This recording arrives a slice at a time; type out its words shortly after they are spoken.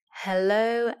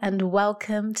Hello and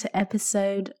welcome to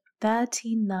episode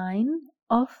 39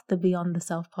 of the Beyond the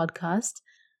Self podcast.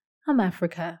 I'm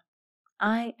Africa.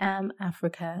 I am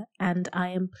Africa and I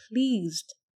am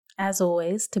pleased, as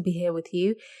always, to be here with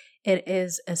you. It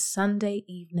is a Sunday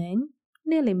evening,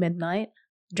 nearly midnight,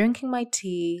 drinking my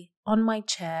tea on my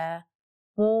chair,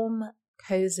 warm,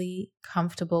 cozy,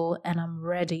 comfortable, and I'm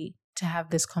ready to have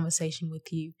this conversation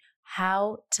with you.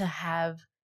 How to have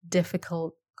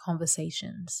difficult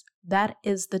conversations. That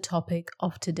is the topic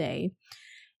of today.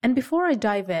 And before I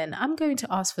dive in, I'm going to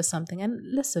ask for something. And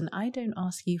listen, I don't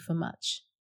ask you for much,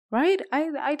 right?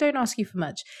 I don't ask you for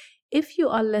much. If you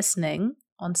are listening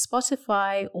on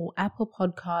Spotify or Apple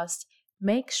Podcasts,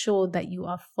 make sure that you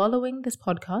are following this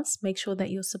podcast. Make sure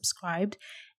that you're subscribed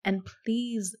and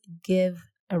please give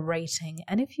a rating.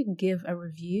 And if you give a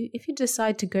review, if you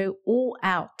decide to go all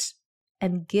out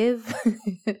and give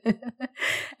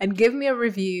me a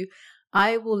review,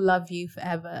 I will love you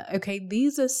forever. Okay,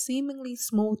 these are seemingly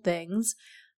small things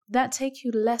that take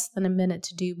you less than a minute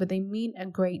to do, but they mean a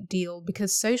great deal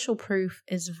because social proof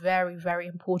is very, very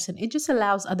important. It just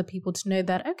allows other people to know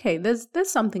that, okay, there's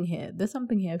something here. There's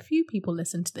something here. A few people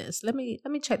listen to this. Let me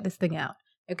check this thing out.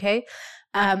 Okay.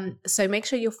 So make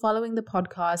sure you're following the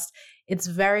podcast. It's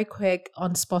very quick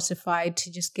on Spotify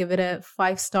to just give it a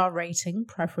 5-star rating,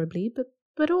 preferably,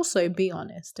 but also be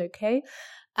honest. Okay.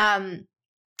 And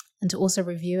to also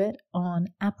review it on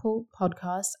Apple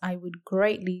Podcasts. I would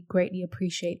greatly, greatly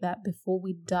appreciate that before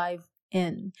we dive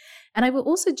in. And I will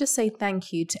also just say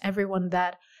thank you to everyone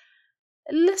that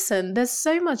listen. There's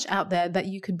so much out there that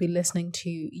you could be listening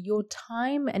to. Your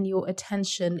time and your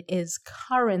attention is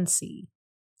currency.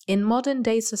 In modern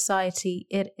day society,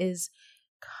 it is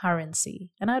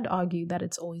currency. And I'd argue that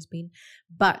it's always been.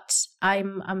 But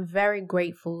I'm very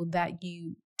grateful that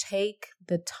you take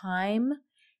the time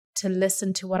to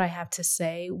listen to what I have to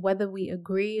say, whether we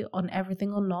agree on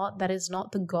everything or not. That is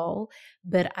not the goal,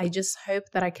 but I just hope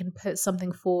that I can put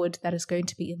something forward that is going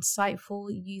to be insightful,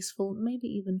 useful, maybe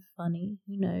even funny,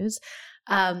 who knows.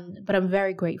 But I'm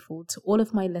very grateful to all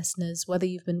of my listeners, whether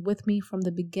you've been with me from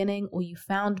the beginning or you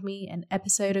found me an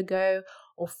episode ago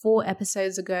or 4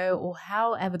 episodes ago or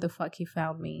however the fuck you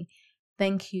found me.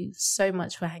 Thank you so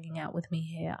much for hanging out with me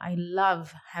here. I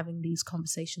love having these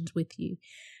conversations with you.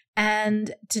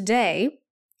 And today,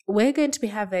 we're going to be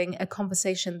having a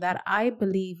conversation that I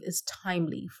believe is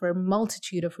timely for a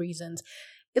multitude of reasons.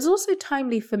 It's also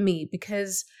timely for me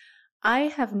because I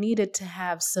have needed to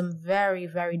have some very,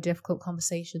 very difficult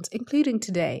conversations, including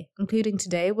today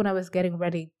when I was getting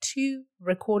ready to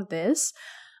record this.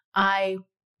 I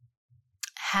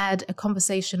had a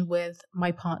conversation with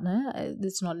my partner.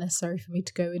 It's not necessary for me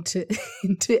to go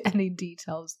into any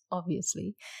details,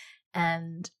 obviously.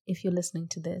 And if you're listening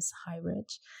to this, hi,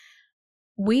 Rich.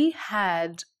 We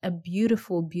had a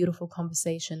beautiful, beautiful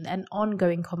conversation, an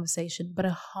ongoing conversation, but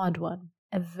a hard one,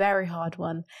 a very hard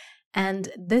one. And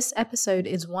this episode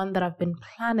is one that I've been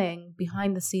planning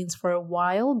behind the scenes for a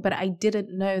while, but I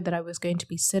didn't know that I was going to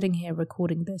be sitting here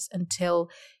recording this until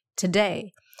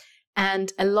today.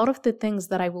 And a lot of the things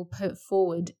that I will put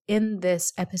forward in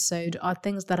this episode are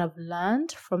things that I've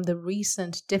learned from the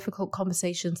recent difficult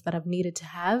conversations that I've needed to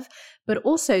have, but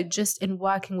also just in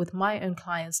working with my own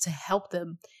clients to help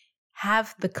them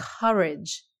have the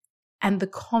courage and the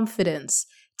confidence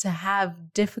to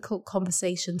have difficult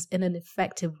conversations in an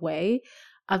effective way.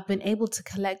 I've been able to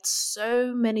collect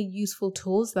so many useful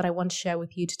tools that I want to share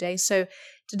with you today. So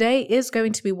today is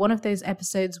going to be one of those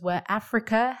episodes where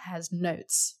Africa has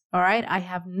notes. All right, I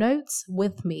have notes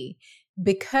with me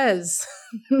because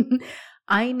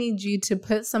I need you to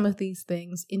put some of these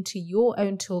things into your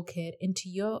own toolkit, into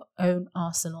your own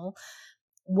arsenal.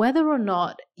 Whether or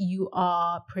not you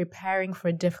are preparing for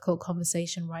a difficult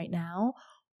conversation right now,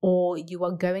 or you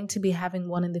are going to be having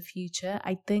one in the future,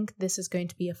 I think this is going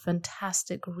to be a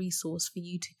fantastic resource for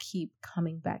you to keep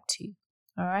coming back to.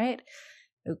 All right?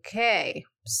 Okay,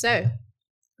 so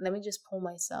let me just pour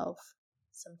myself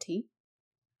some tea.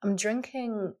 I'm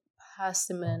drinking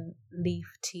persimmon leaf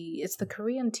tea. It's the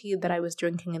Korean tea that I was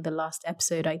drinking in the last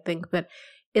episode, I think, but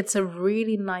it's a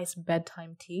really nice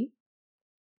bedtime tea.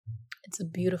 It's a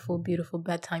beautiful, beautiful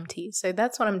bedtime tea. So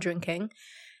that's what I'm drinking.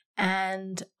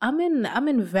 And I'm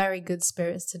in very good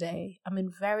spirits today. I'm in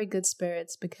very good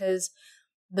spirits because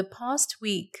the past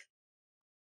week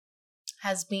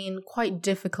has been quite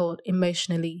difficult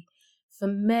emotionally for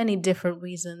many different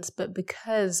reasons, but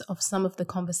because of some of the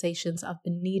conversations I've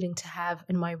been needing to have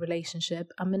in my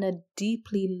relationship. I'm in a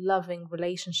deeply loving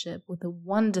relationship with a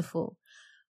wonderful,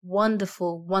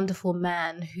 wonderful, wonderful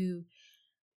man who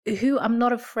who I'm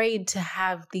not afraid to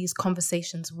have these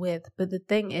conversations with. But the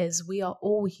thing is, we are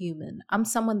all human. I'm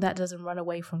someone that doesn't run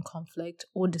away from conflict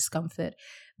or discomfort,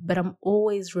 but I'm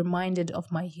always reminded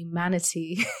of my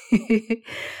humanity.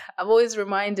 I'm always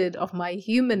reminded of my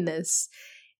humanness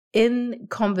in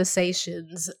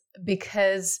conversations,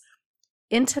 because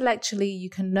intellectually you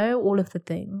can know all of the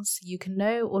things, you can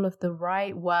know all of the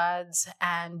right words,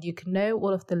 and you can know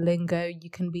all of the lingo, you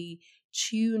can be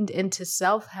tuned into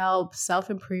self-help,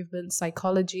 self-improvement,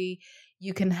 psychology,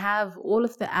 you can have all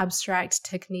of the abstract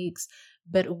techniques,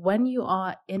 but when you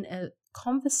are in a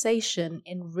conversation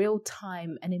in real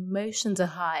time and emotions are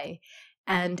high,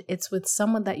 and it's with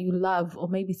someone that you love, or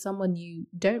maybe someone you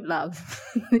don't love,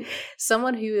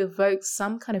 someone who evokes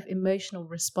some kind of emotional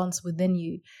response within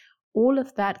you, all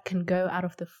of that can go out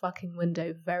of the fucking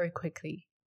window very quickly,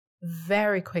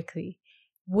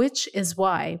 which is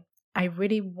why I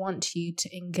really want you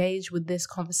to engage with this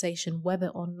conversation, whether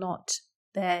or not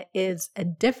there is a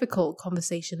difficult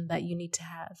conversation that you need to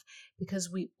have,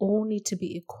 because we all need to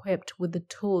be equipped with the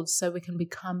tools so we can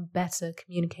become better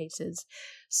communicators.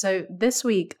 So this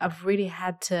week, I've really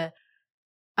had to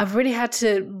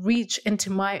reach into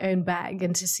my own bag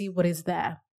and to see what is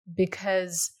there,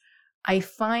 because I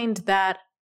find that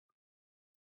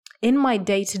in my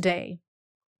day-to-day,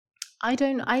 I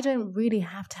don't really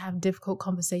have to have difficult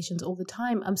conversations all the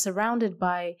time. I'm surrounded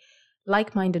by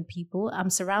like-minded people. I'm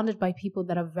surrounded by people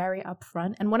that are very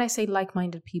upfront. And when I say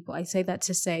like-minded people, I say that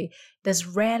to say there's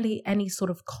rarely any sort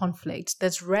of conflict.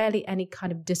 There's rarely any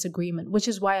kind of disagreement, which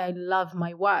is why I love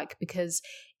my work, because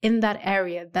in that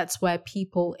area, that's where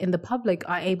people in the public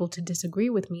are able to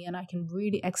disagree with me, and I can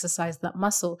really exercise that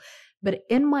muscle. But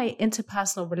in my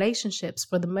interpersonal relationships,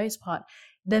 for the most part,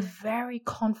 they're very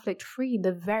conflict-free.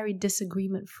 They're very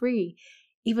disagreement-free.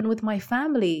 Even with my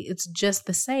family, it's just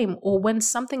the same. Or when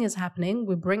something is happening,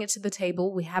 we bring it to the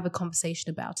table, we have a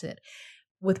conversation about it.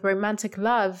 With romantic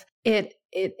love, it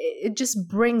just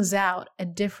brings out a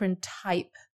different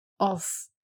type of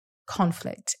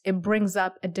conflict. It brings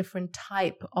up a different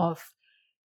type of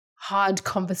hard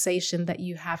conversation that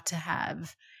you have to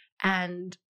have.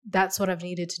 And that's what I've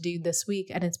needed to do this week.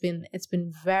 And it's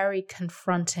been very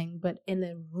confronting, but in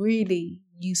a really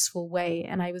useful way.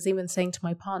 And I was even saying to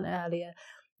my partner earlier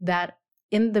that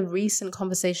in the recent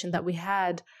conversation that we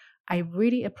had, I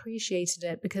really appreciated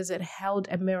it because it held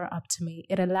a mirror up to me.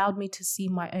 It allowed me to see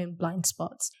my own blind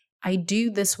spots. I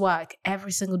do this work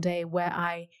every single day where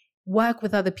I work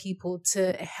with other people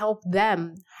to help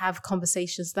them have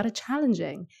conversations that are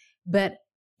challenging. But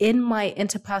in my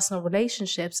interpersonal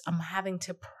relationships, I'm having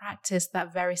to practice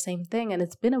that very same thing. And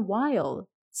it's been a while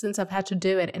since I've had to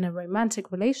do it in a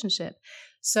romantic relationship.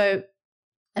 So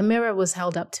a mirror was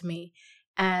held up to me.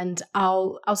 And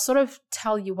I'll sort of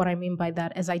tell you what I mean by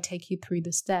that as I take you through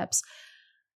the steps.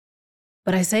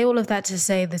 But I say all of that to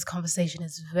say this conversation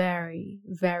is very,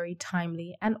 very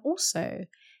timely. And also,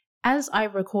 as I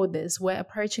record this, we're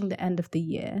approaching the end of the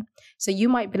year. So you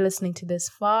might be listening to this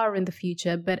far in the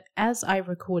future, but as I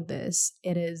record this,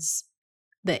 it is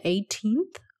the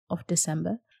 18th of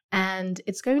December, and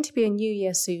it's going to be a new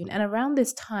year soon. And around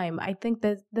this time, I think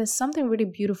that there's something really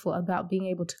beautiful about being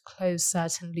able to close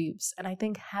certain loops. And I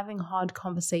think having hard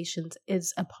conversations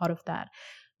is a part of that.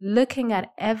 Looking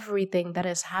at everything that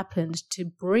has happened to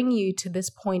bring you to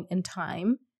this point in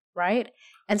time, right?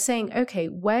 And saying, okay,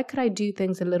 where could I do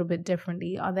things a little bit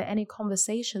differently? Are there any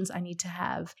conversations I need to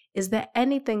have? Is there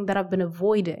anything that I've been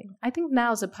avoiding? I think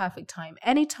now is a perfect time.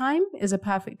 Any time is a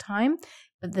perfect time,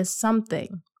 but there's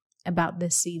something about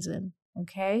this season,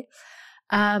 okay?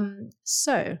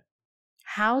 So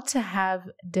how to have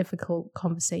difficult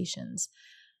conversations.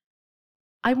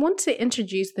 I want to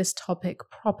introduce this topic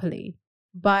properly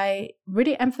by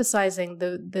really emphasizing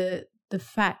the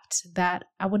fact that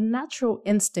our natural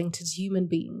instinct as human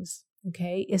beings,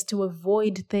 okay, is to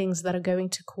avoid things that are going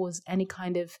to cause any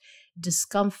kind of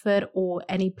discomfort or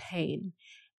any pain.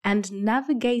 And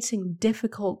navigating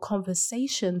difficult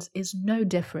conversations is no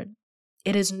different.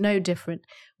 It is no different.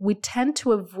 We tend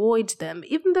to avoid them,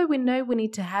 even though we know we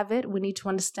need to have it. We need to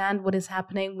understand what is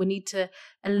happening. We need to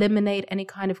eliminate any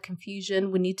kind of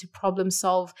confusion. We need to problem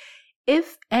solve.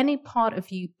 If any part of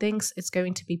you thinks it's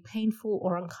going to be painful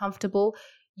or uncomfortable,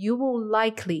 you will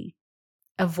likely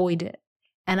avoid it.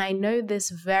 And I know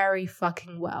this very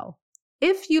fucking well.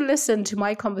 If you listen to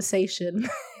my conversation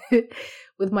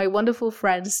with my wonderful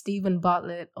friend Stephen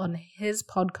Bartlett on his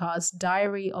podcast,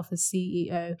 Diary of a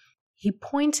CEO, he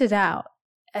pointed out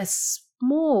a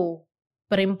small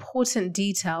but important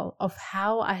detail of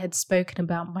how I had spoken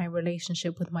about my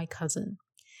relationship with my cousin.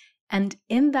 And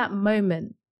in that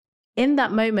moment, in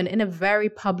a very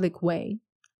public way,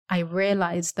 I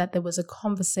realized that there was a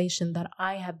conversation that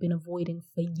I had been avoiding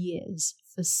for years,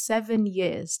 for 7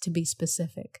 years to be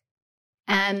specific.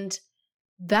 And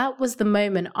that was the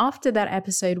moment after that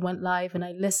episode went live and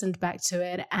I listened back to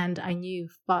it and I knew,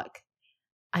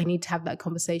 I need to have that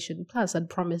conversation. Plus, I'd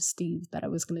promised Steve that I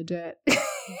was going to do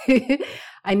it.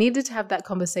 I needed to have that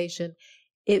conversation.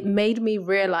 It made me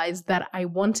realize that I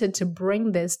wanted to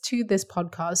bring this to this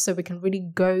podcast so we can really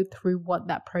go through what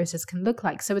that process can look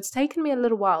like. So it's taken me a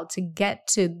little while to get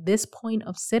to this point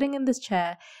of sitting in this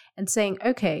chair and saying,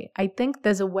 okay, I think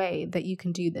there's a way that you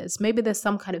can do this. Maybe there's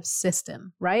some kind of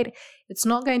system, right? It's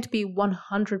not going to be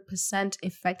 100%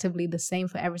 effectively the same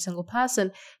for every single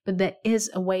person, but there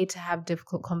is a way to have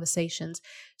difficult conversations.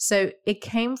 So it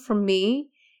came from me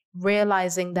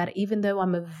realizing that even though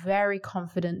I'm a very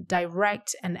confident,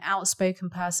 direct, and outspoken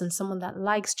person, someone that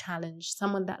likes challenge,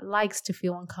 someone that likes to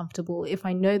feel uncomfortable, if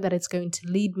I know that it's going to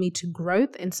lead me to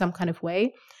growth in some kind of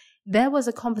way, there was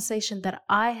a conversation that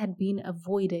I had been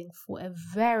avoiding for a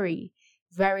very,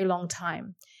 very long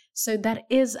time. So that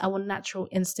is our natural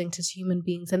instinct as human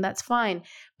beings, and that's fine.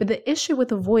 But the issue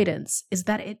with avoidance is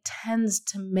that it tends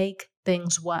to make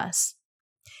things worse.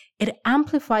 It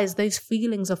amplifies those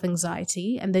feelings of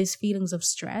anxiety and those feelings of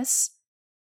stress,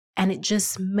 and it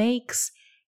just makes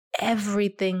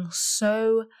everything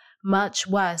so much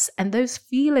worse. And those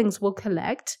feelings will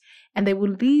collect and they will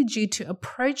lead you to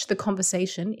approach the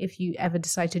conversation, if you ever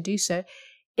decide to do so,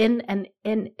 in an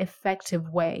ineffective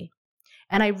way.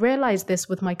 And I realized this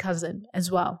with my cousin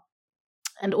as well.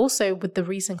 And also with the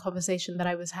recent conversation that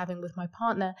I was having with my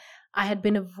partner, I had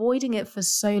been avoiding it for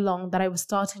so long that I was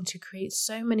starting to create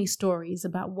so many stories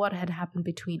about what had happened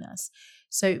between us.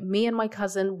 So me and my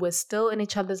cousin were still in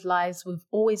each other's lives. We've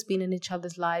always been in each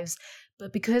other's lives.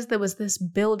 But because there was this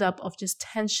buildup of just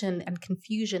tension and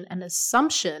confusion and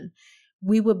assumption,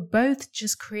 we were both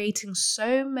just creating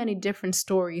so many different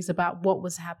stories about what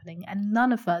was happening. And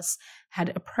none of us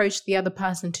had approached the other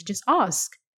person to just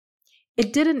ask.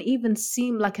 It didn't even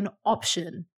seem like an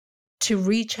option to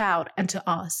reach out and to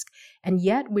ask. And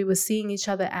yet we were seeing each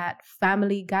other at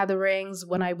family gatherings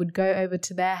when I would go over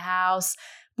to their house.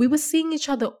 We were seeing each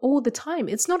other all the time.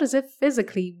 It's not as if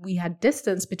physically we had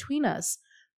distance between us.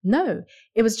 No,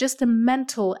 it was just a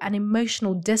mental and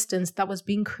emotional distance that was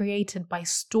being created by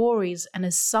stories and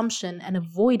assumption and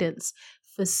avoidance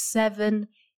for 7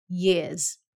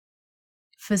 years.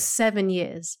 For 7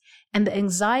 years. And the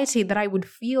anxiety that I would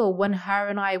feel when her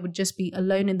and I would just be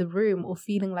alone in the room or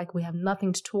feeling like we have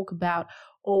nothing to talk about,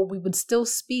 or we would still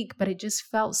speak, but it just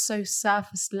felt so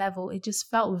surface level. It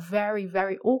just felt very,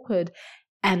 very awkward.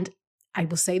 And I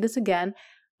will say this again,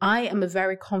 I am a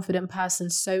very confident person,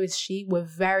 so is she. We're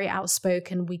very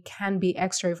outspoken. We can be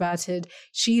extroverted.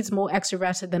 She's more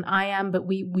extroverted than I am, but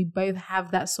we both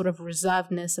have that sort of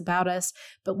reservedness about us.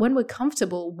 But when we're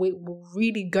comfortable, we will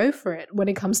really go for it when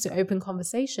it comes to open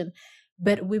conversation.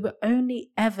 But we were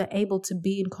only ever able to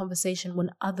be in conversation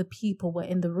when other people were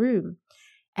in the room.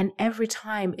 And every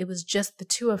time it was just the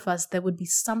two of us, there would be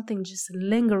something just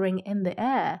lingering in the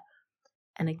air.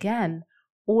 And again,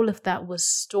 all of that was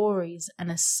stories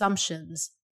and assumptions.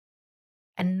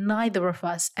 And neither of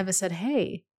us ever said,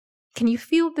 hey, can you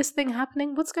feel this thing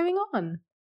happening? What's going on?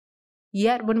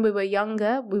 Yet when we were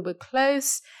younger, we were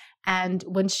close. And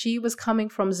when she was coming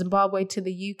from Zimbabwe to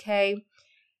the UK,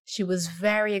 she was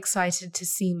very excited to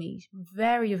see me.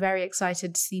 Very, very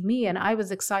excited to see me. And I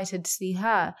was excited to see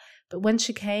her. But when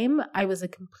she came, I was a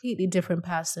completely different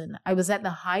person. I was at the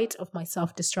height of my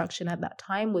self-destruction at that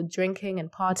time with drinking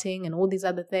and partying and all these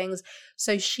other things.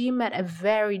 So she met a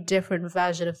very different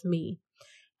version of me.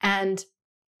 And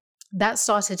that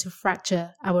started to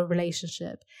fracture our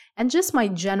relationship. And just my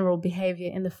general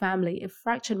behavior in the family, it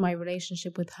fractured my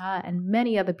relationship with her and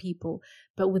many other people.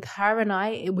 But with her and I,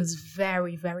 it was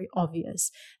very, very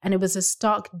obvious. And it was a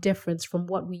stark difference from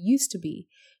what we used to be.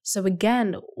 So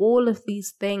again, all of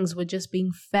these things were just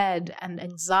being fed, and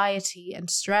anxiety and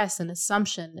stress and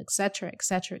assumption, etc.,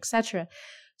 etc., etc.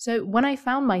 So when I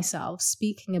found myself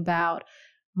speaking about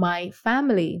my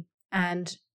family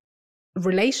and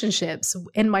relationships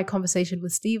in my conversation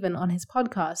with Stephen on his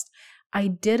podcast, I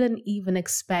didn't even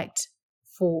expect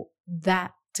for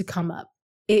that to come up.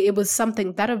 It was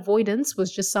something, that avoidance was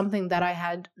just something that I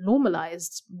had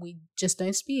normalized. We just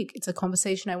don't speak. It's a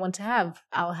conversation I want to have.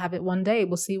 I'll have it one day.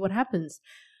 We'll see what happens.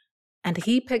 And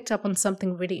he picked up on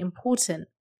something really important,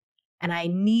 and I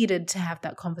needed to have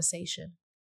that conversation.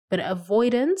 But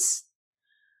avoidance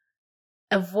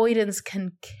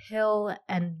can kill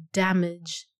and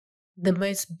damage the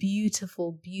most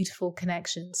beautiful, beautiful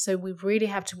connections. So we really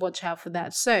have to watch out for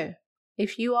that. So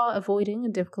If you are avoiding a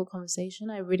difficult conversation,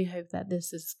 I really hope that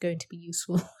this is going to be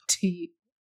useful to you.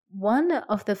 One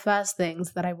of the first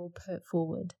things that I will put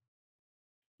forward,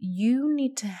 you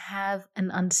need to have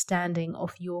an understanding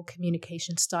of your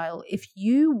communication style. If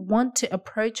you want to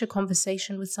approach a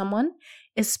conversation with someone,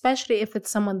 especially if it's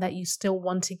someone that you still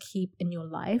want to keep in your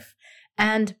life,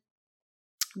 and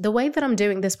the way that I'm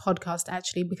doing this podcast,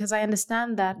 actually, because I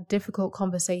understand that difficult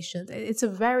conversations, it's a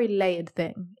very layered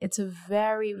thing. It's a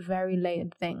very, very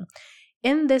layered thing.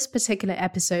 In this particular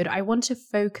episode, I want to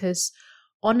focus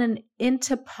on an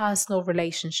interpersonal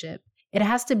relationship. It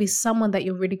has to be someone that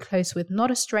you're really close with,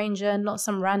 not a stranger, not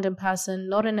some random person,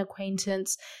 not an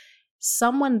acquaintance,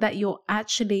 someone that you're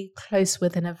actually close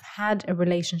with and have had a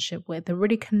relationship with, a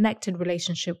really connected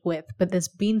relationship with, but there's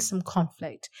been some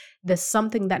conflict. There's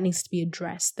something that needs to be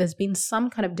addressed. There's been some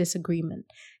kind of disagreement.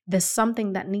 There's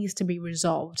something that needs to be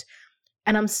resolved.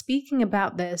 And I'm speaking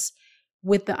about this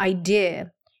with the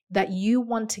idea that you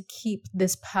want to keep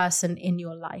this person in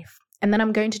your life. And then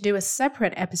I'm going to do a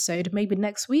separate episode, maybe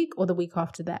next week or the week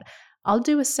after that. I'll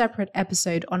do a separate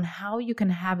episode on how you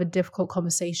can have a difficult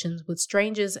conversations with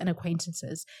strangers and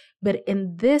acquaintances. But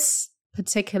in this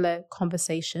particular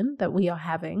conversation that we are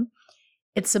having,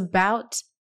 it's about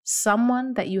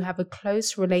someone that you have a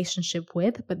close relationship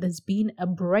with, but there's been a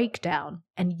breakdown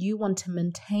and you want to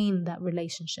maintain that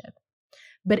relationship.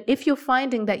 But if you're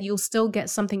finding that you'll still get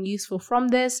something useful from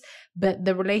this, but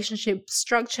the relationship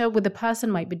structure with the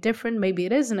person might be different, maybe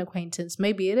it is an acquaintance,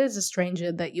 maybe it is a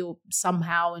stranger that you're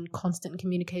somehow in constant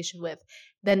communication with,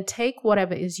 then take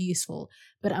whatever is useful.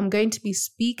 But I'm going to be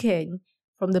speaking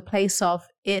from the place of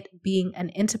it being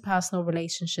an interpersonal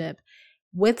relationship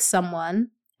with someone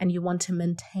and you want to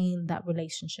maintain that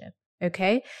relationship.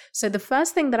 Okay? So the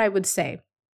first thing that I would say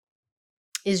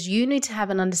is you need to have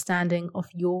an understanding of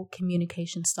your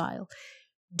communication style.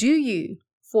 Do you,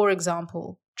 for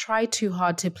example, try too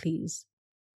hard to please?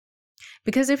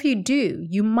 Because if you do,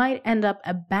 you might end up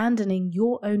abandoning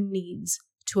your own needs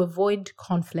to avoid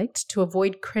conflict, to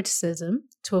avoid criticism,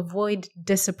 to avoid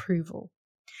disapproval.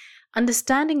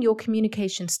 Understanding your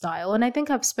communication style, and I think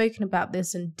I've spoken about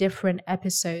this in different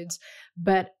episodes,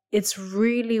 but it's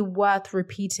really worth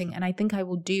repeating, and I think I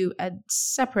will do a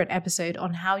separate episode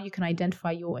on how you can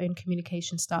identify your own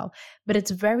communication style. But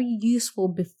it's very useful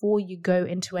before you go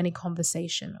into any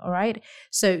conversation, all right?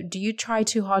 So do you try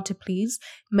too hard to please?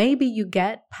 Maybe you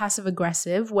get passive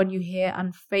aggressive when you hear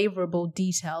unfavorable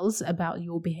details about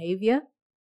your behavior.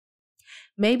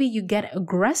 Maybe you get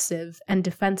aggressive and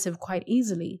defensive quite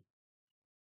easily.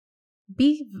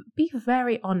 Be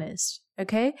very honest,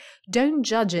 okay? Don't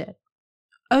judge it.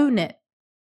 Own it.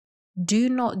 Do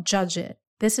not judge it.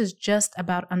 This is just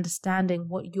about understanding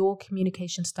what your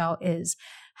communication style is.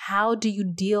 How do you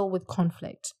deal with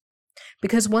conflict?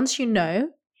 Because once you know,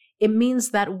 it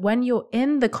means that when you're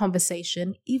in the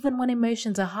conversation, even when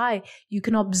emotions are high, you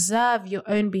can observe your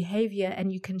own behavior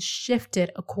and you can shift it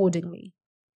accordingly.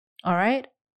 All right?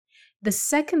 The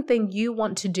second thing you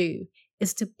want to do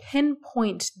is to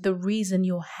pinpoint the reason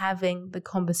you're having the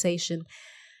conversation.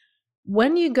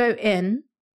 When you go in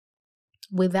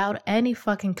without any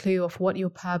fucking clue of what your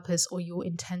purpose or your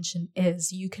intention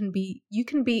is, you can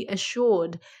be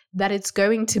assured that it's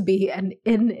going to be an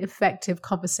ineffective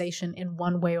conversation in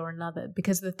one way or another.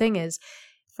 Because the thing is,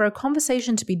 for a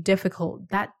conversation to be difficult,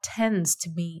 that tends to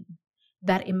mean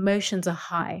that emotions are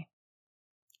high.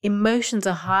 Emotions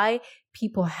are high.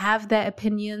 People have their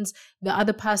opinions. The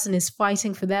other person is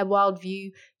fighting for their worldview.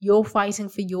 You're fighting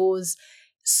for yours.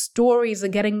 Stories are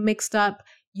getting mixed up.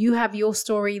 You have your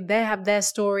story, they have their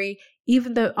story,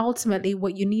 even though ultimately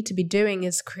what you need to be doing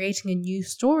is creating a new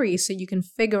story so you can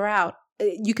figure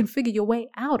your way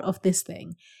out of this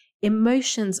thing.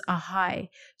 Emotions are high,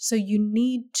 so you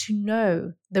need to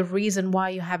know the reason why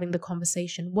you're having the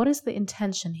conversation. What is the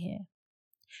intention here?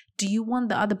 Do you want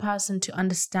the other person to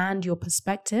understand your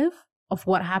perspective of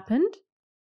what happened?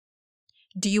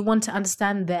 Do you want to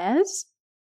understand theirs?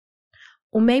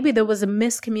 Or maybe there was a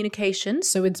miscommunication,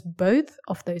 so it's both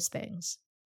of those things.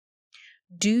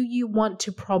 Do you want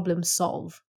to problem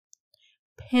solve?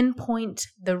 Pinpoint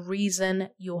the reason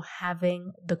you're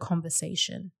having the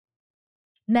conversation.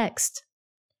 Next,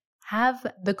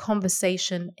 have the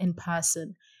conversation in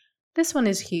person. This one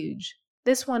is huge.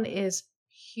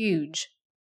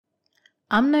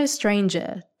 I'm no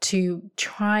stranger to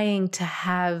trying to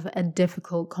have a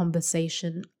difficult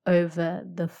conversation over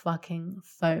the fucking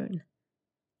phone.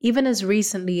 Even as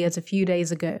recently as a few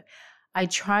days ago, I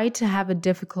tried to have a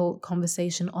difficult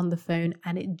conversation on the phone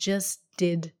and it just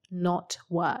did not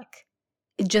work.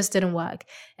 It just didn't work.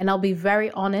 And I'll be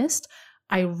very honest,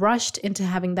 I rushed into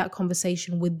having that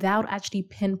conversation without actually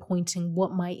pinpointing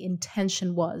what my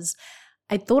intention was.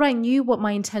 I thought I knew what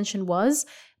my intention was,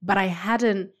 but I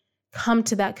hadn't come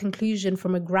to that conclusion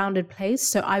from a grounded place.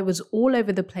 So I was all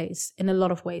over the place in a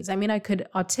lot of ways. I mean, I could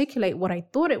articulate what I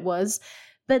thought it was,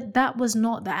 but that was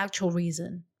not the actual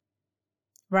reason,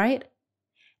 right?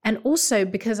 And also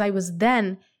because I was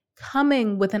then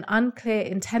coming with an unclear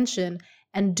intention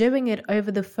and doing it over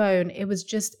the phone, it was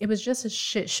just a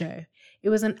shit show. It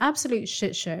was an absolute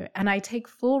shit show. And I take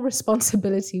full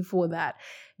responsibility for that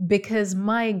because,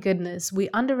 my goodness, we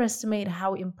underestimate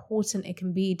how important it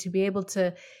can be to be able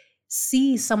to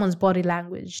see someone's body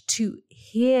language, to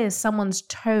hear someone's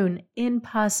tone in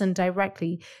person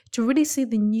directly, to really see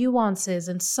the nuances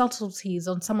and subtleties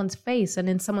on someone's face and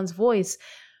in someone's voice.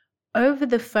 Over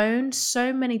the phone,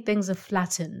 so many things are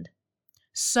flattened.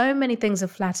 So many things are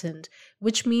flattened,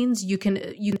 which means you can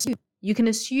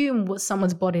assume what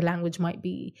someone's body language might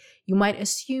be. You might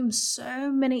assume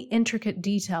so many intricate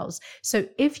details. So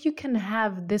if you can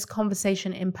have this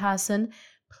conversation in person,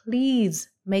 please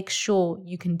make sure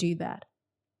you can do that.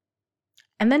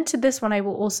 And then to this one, I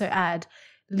will also add,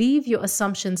 leave your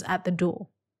assumptions at the door.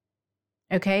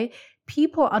 Okay?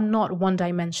 People are not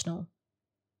one-dimensional.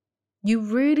 You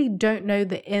really don't know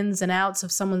the ins and outs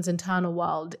of someone's internal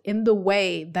world in the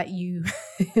way that you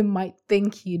might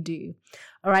think you do.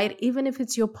 All right? Even if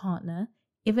it's your partner,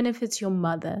 even if it's your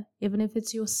mother, even if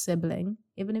it's your sibling,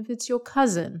 even if it's your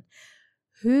cousin,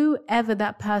 whoever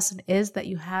that person is that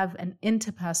you have an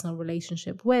interpersonal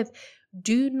relationship with,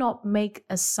 do not make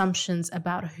assumptions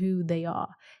about who they are.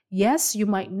 Yes, you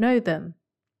might know them,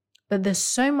 but there's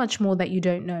so much more that you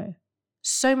don't know.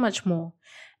 So much more.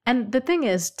 And the thing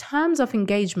is, terms of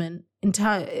engagement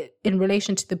in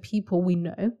relation to the people we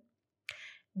know,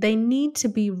 they need to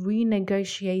be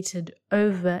renegotiated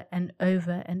over and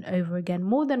over and over again,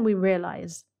 more than we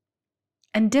realize.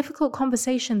 And difficult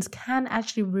conversations can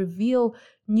actually reveal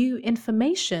new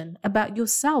information about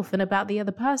yourself and about the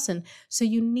other person. So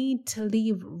you need to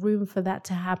leave room for that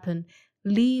to happen.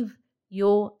 Leave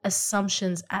your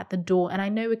assumptions at the door. And I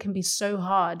know it can be so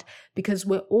hard because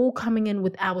we're all coming in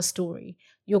with our story.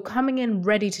 You're coming in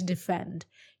ready to defend.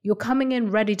 You're coming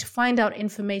in ready to find out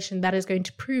information that is going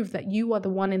to prove that you are the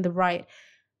one in the right.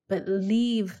 But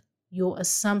leave your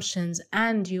assumptions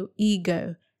and your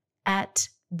ego at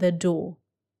the door.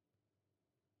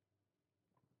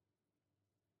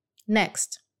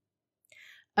 Next,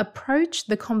 approach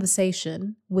the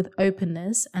conversation with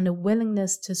openness and a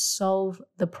willingness to solve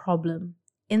the problem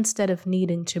instead of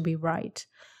needing to be right.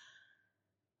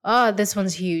 Oh, this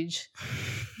one's huge.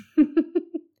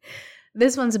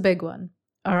 This one's a big one,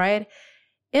 all right?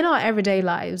 In our everyday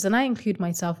lives, and I include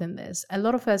myself in this, a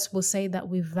lot of us will say that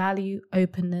we value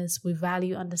openness, we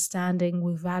value understanding,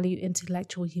 we value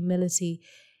intellectual humility.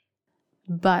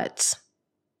 But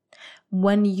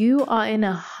when you are in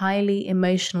a highly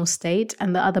emotional state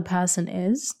and the other person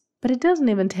is, but it doesn't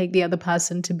even take the other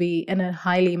person to be in a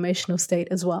highly emotional state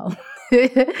as well.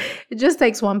 It just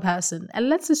takes one person. And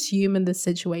let's assume in this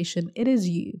situation, it is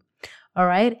you, all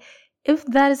right? If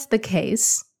that is the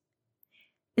case,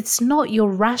 it's not your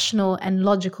rational and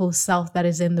logical self that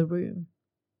is in the room,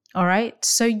 all right?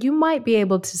 So you might be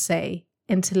able to say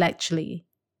intellectually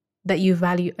that you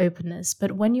value openness,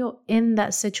 but when you're in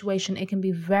that situation, it can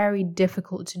be very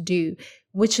difficult to do,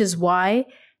 which is why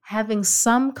having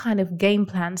some kind of game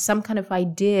plan, some kind of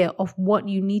idea of what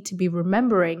you need to be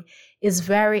remembering is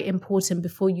very important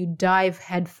before you dive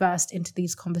headfirst into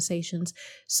these conversations.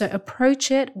 So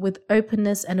approach it with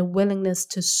openness and a willingness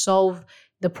to solve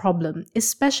the problem,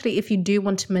 especially if you do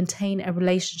want to maintain a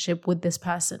relationship with this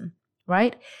person,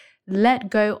 right? Let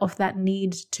go of that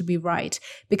need to be right.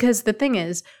 Because the thing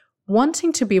is,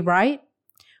 wanting to be right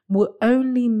will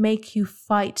only make you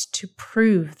fight to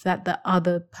prove that the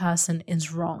other person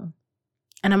is wrong.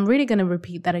 And I'm really going to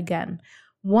repeat that again.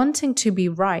 Wanting to be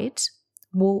right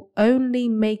will only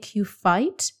make you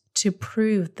fight to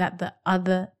prove that the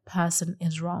other person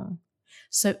is wrong.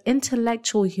 So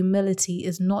intellectual humility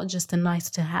is not just a nice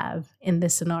to have in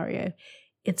this scenario.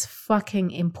 It's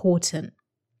fucking important.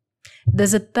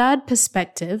 There's a third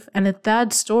perspective and a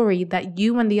third story that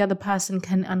you and the other person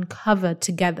can uncover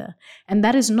together. And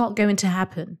that is not going to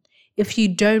happen if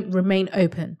you don't remain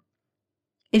open,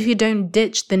 if you don't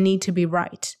ditch the need to be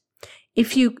right.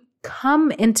 If you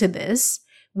come into this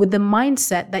with the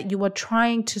mindset that you are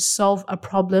trying to solve a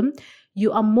problem,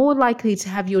 you are more likely to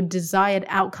have your desired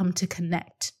outcome to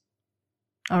connect.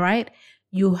 All right?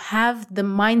 You have the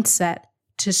mindset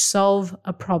to solve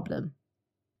a problem,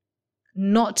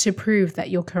 not to prove that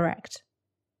you're correct.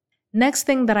 Next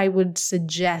thing that I would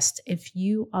suggest if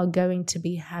you are going to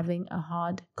be having a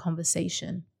hard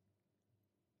conversation,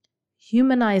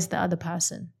 humanize the other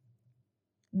person.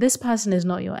 This person is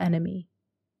not your enemy.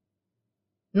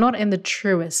 Not in the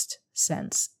truest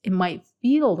sense. It might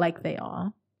feel like they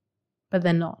are, but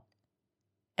they're not.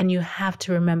 And you have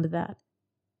to remember that.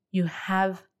 You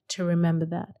have to remember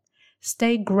that.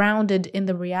 Stay grounded in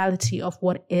the reality of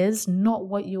what is, not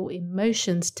what your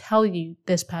emotions tell you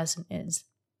this person is.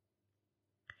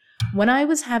 When I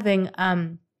was having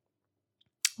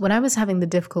the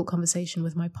difficult conversation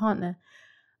with my partner,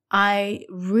 I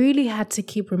really had to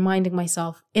keep reminding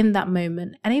myself in that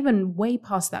moment, and even way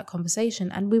past that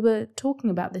conversation, and we were talking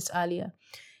about this earlier,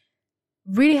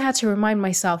 really had to remind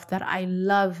myself that I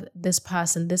love this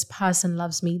person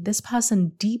loves me, this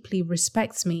person deeply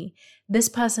respects me, this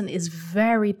person is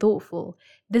very thoughtful,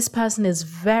 this person is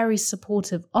very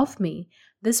supportive of me,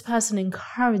 this person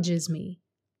encourages me.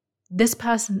 This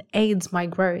person aids my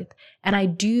growth, and I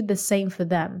do the same for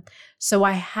them. So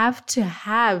I have to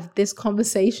have this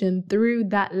conversation through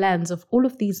that lens of all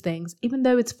of these things, even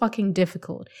though it's fucking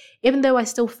difficult, even though I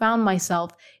still found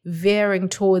myself veering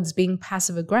towards being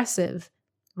passive aggressive,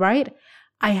 right?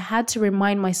 I had to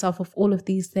remind myself of all of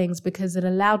these things because it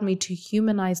allowed me to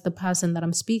humanize the person that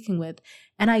I'm speaking with.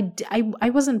 And I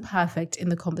wasn't perfect in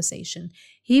the conversation.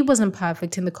 He wasn't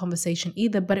perfect in the conversation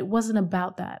either, but it wasn't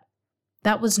about that.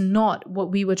 That was not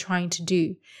what we were trying to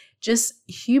do. Just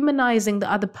humanizing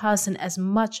the other person as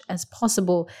much as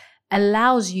possible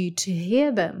allows you to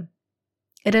hear them.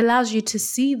 It allows you to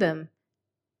see them.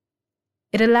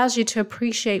 It allows you to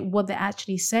appreciate what they're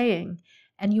actually saying.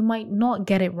 And you might not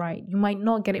get it right. You might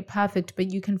not get it perfect, but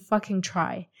you can fucking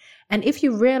try. And if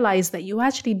you realize that you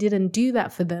actually didn't do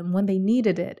that for them when they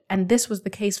needed it, and this was the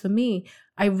case for me,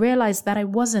 I realized that I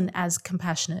wasn't as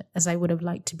compassionate as I would have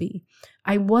liked to be.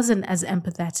 I wasn't as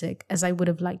empathetic as I would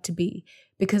have liked to be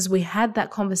because we had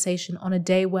that conversation on a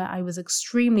day where I was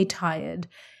extremely tired.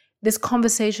 This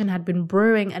conversation had been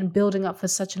brewing and building up for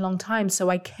such a long time, so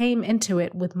I came into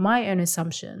it with my own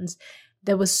assumptions.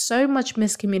 There was so much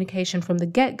miscommunication from the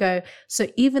get-go, so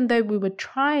even though we were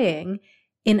trying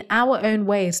in our own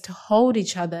ways to hold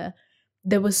each other,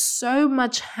 there was so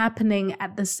much happening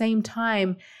at the same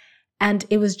time, and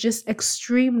it was just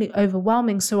extremely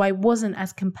overwhelming, so I wasn't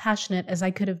as compassionate as I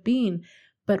could have been.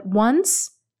 But once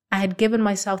I had given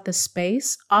myself the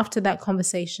space after that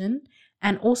conversation,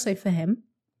 and also for him,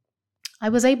 I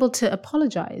was able to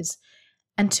apologize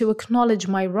and to acknowledge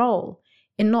my role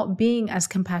in not being as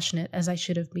compassionate as I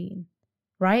should have been,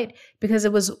 right? Because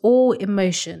it was all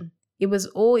emotion. It was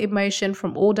all emotion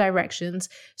from all directions.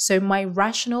 So my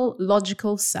rational,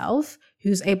 logical self,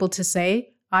 who's able to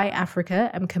say, I, Africa,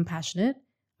 am compassionate.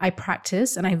 I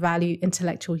practice and I value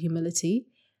intellectual humility.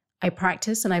 I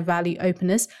practice and I value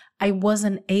openness. I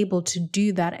wasn't able to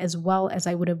do that as well as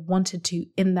I would have wanted to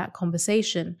in that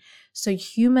conversation. So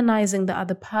humanizing the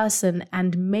other person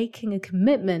and making a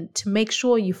commitment to make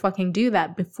sure you fucking do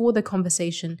that before the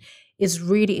conversation is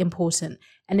really important.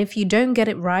 And if you don't get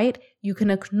it right, you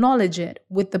can acknowledge it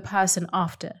with the person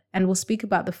after. And we'll speak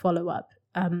about the follow-up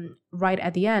right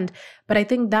at the end. But I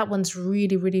think that one's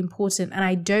really, really important. And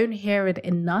I don't hear it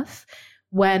enough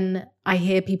when I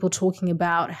hear people talking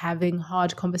about having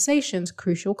hard conversations,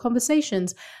 crucial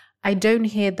conversations. I don't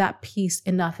hear that piece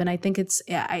enough. And I think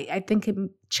I think it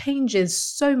changes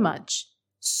so much,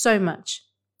 so much.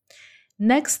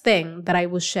 Next thing that I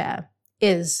will share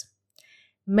is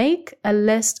make a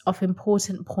list of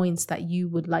important points that you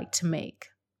would like to make.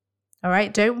 All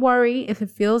right. Don't worry if it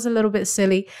feels a little bit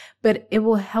silly, but it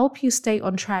will help you stay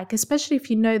on track, especially if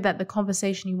you know that the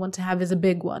conversation you want to have is a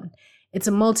big one. It's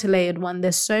a multi-layered one.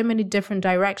 There's so many different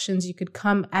directions you could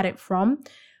come at it from.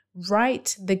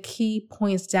 Write the key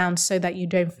points down so that you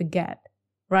don't forget,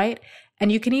 right?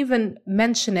 And you can even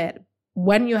mention it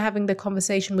when you're having the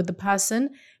conversation with the person.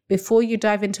 Before you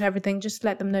dive into everything, just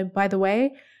let them know, by the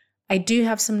way, I do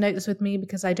have some notes with me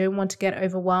because I don't want to get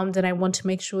overwhelmed and I want to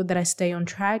make sure that I stay on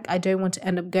track. I don't want to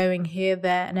end up going here,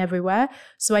 there, and everywhere.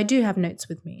 So I do have notes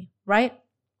with me, right?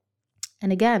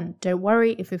 And again, don't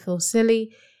worry if it feels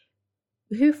silly.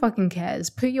 Who fucking cares?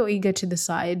 Put your ego to the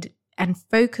side and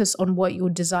focus on what your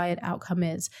desired outcome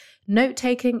is.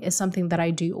 Note-taking is something that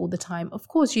I do all the time. Of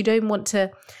course, you don't want to,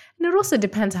 and it also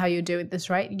depends how you're doing this,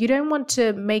 right? You don't want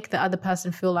to make the other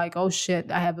person feel like, oh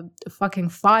shit, I have a fucking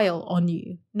file on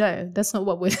you. No, that's not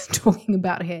what we're talking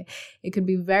about here. It could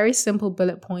be very simple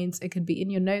bullet points. It could be in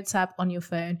your notes app on your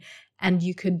phone, and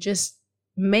you could just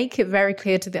make it very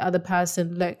clear to the other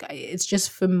person, look, it's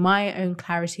just for my own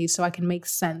clarity so I can make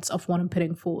sense of what I'm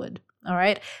putting forward. All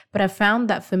right. But I found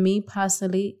that for me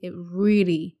personally, it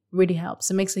really, really helps.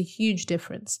 It makes a huge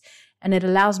difference. And it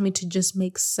allows me to just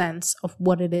make sense of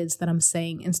what it is that I'm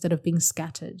saying instead of being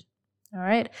scattered. All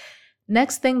right.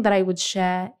 Next thing that I would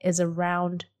share is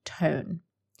around tone.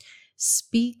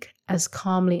 Speak as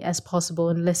calmly as possible.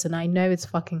 And listen, I know it's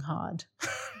fucking hard.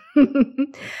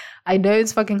 I know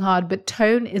it's fucking hard, but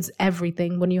tone is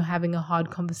everything when you're having a hard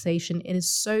conversation. It is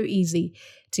so easy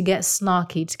to get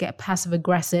snarky, to get passive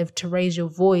aggressive, to raise your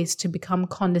voice, to become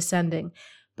condescending.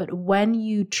 But when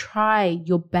you try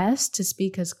your best to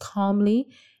speak as calmly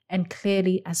and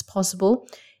clearly as possible,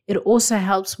 it also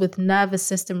helps with nervous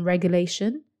system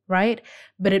regulation, right?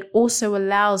 But it also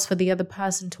allows for the other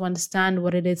person to understand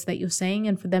what it is that you're saying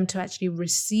and for them to actually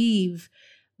receive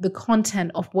the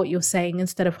content of what you're saying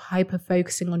instead of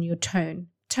hyper-focusing on your tone.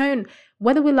 Tone,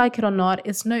 whether we like it or not,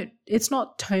 it's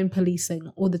not tone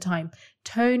policing all the time.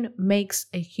 Tone makes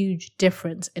a huge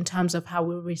difference in terms of how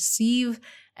we receive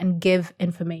and give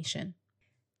information.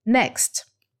 Next,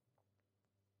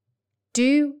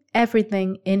 do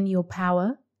everything in your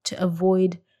power to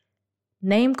avoid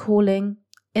name calling,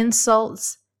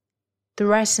 insults,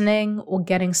 threatening, or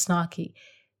getting snarky.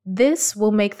 This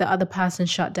will make the other person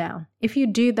shut down. If you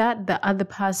do that, the other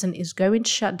person is going to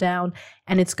shut down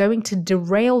and it's going to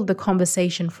derail the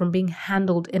conversation from being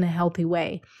handled in a healthy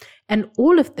way. And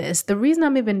all of this, the reason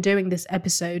I'm even doing this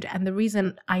episode and the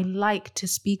reason I like to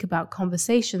speak about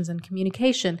conversations and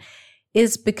communication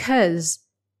is because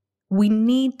we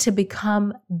need to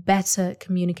become better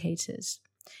communicators.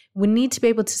 We need to be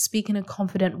able to speak in a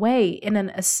confident way, in an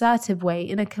assertive way,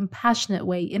 in a compassionate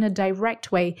way, in a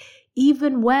direct way,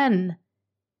 even when,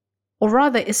 or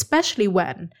rather, especially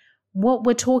when, what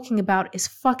we're talking about is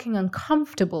fucking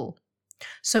uncomfortable.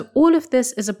 So all of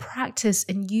this is a practice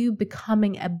in you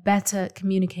becoming a better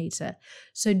communicator.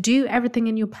 So do everything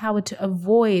in your power to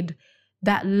avoid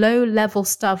that low-level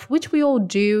stuff, which we all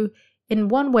do in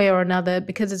one way or another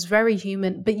because it's very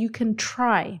human, but you can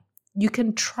try. You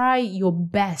can try your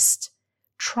best.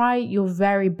 Try your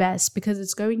very best because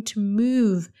it's going to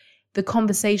move the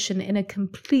conversation in a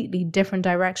completely different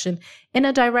direction, in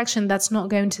a direction that's not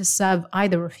going to serve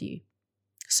either of you.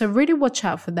 So really watch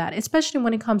out for that, especially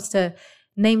when it comes to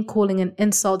name calling and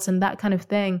insults and that kind of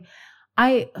thing.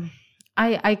 I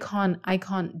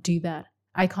can't do that.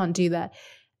 I can't do that.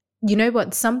 You know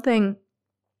what? Something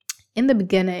in the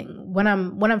beginning, when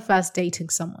I'm first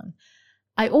dating someone,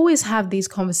 I always have these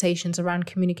conversations around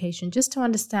communication just to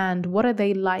understand what are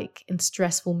they like in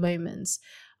stressful moments.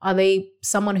 Are they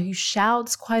someone who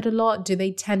shouts quite a lot? Do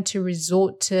they tend to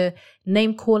resort to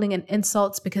name calling and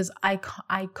insults? Because I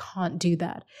can't do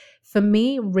that. For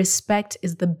me, respect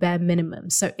is the bare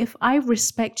minimum. So if I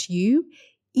respect you,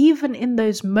 even in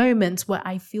those moments where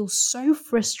I feel so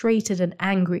frustrated and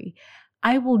angry,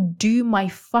 I will do my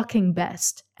fucking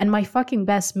best. And my fucking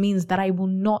best means that I will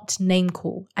not name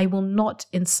call. I will not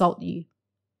insult you.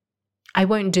 I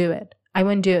won't do it.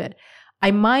 I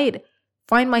might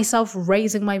find myself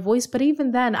raising my voice, but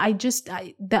even then,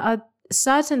 there are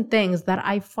certain things that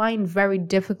I find very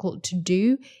difficult to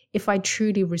do if I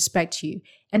truly respect you.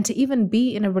 And to even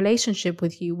be in a relationship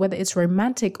with you, whether it's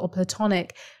romantic or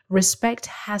platonic, respect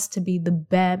has to be the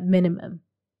bare minimum.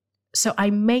 So I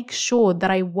make sure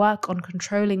that I work on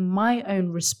controlling my own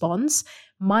response,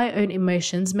 my own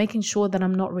emotions, making sure that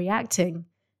I'm not reacting.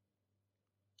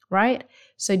 Right?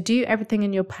 So do everything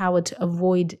in your power to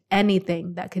avoid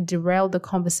anything that could derail the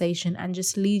conversation and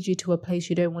just lead you to a place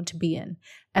you don't want to be in.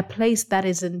 A place that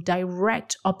is in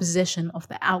direct opposition of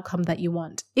the outcome that you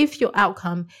want. If your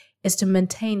outcome is to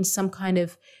maintain some kind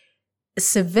of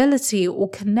civility or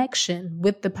connection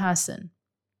with the person.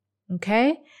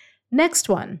 Okay? Next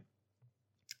one.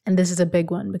 And this is a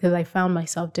big one because I found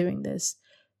myself doing this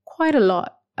quite a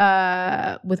lot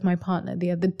with my partner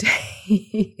the other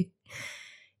day.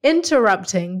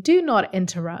 Interrupting. Do not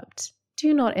interrupt.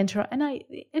 Do not interrupt. And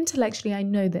intellectually, I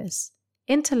know this.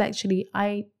 Intellectually,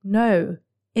 I know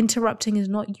interrupting is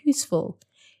not useful.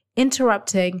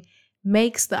 Interrupting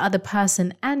makes the other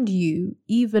person and you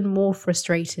even more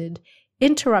frustrated.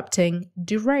 Interrupting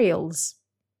derails.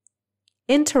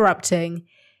 Interrupting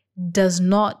does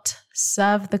not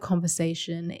serve the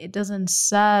conversation. It doesn't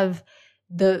serve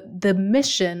the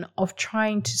mission of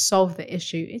trying to solve the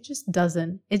issue. It just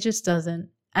doesn't.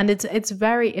 And it's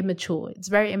very immature. It's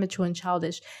very immature and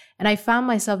childish. And I found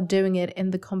myself doing it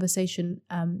in the conversation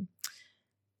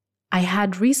I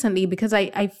had recently because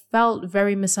I felt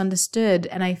very misunderstood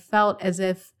and I felt as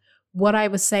if what I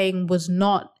was saying was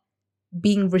not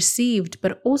being received,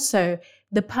 but also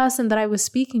the person that I was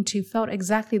speaking to felt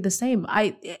exactly the same.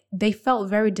 They felt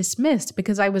very dismissed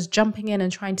because I was jumping in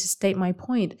and trying to state my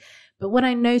point. But when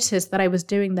I noticed that I was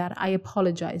doing that, I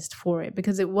apologized for it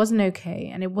because it wasn't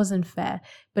okay and it wasn't fair.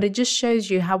 But it just shows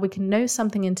you how we can know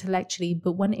something intellectually,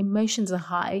 but when emotions are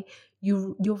high,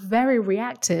 you're very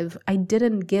reactive. I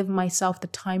didn't give myself the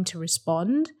time to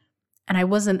respond, and I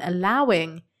wasn't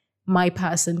allowing my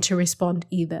person to respond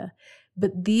either.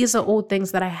 But these are all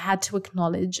things that I had to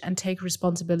acknowledge and take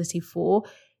responsibility for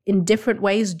in different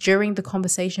ways during the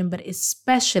conversation, but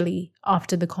especially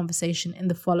after the conversation in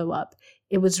the follow-up.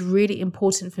 It was really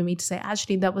important for me to say,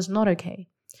 actually, that was not okay.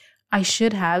 I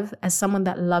should have, as someone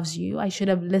that loves you, I should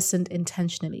have listened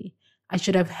intentionally. I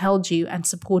should have held you and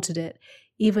supported it,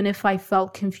 even if I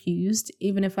felt confused,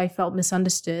 even if I felt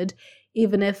misunderstood,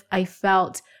 even if I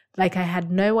felt like I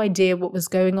had no idea what was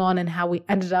going on and how we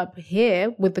ended up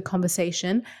here with the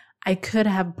conversation. I could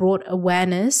have brought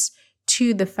awareness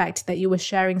to the fact that you were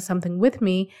sharing something with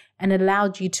me and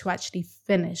allowed you to actually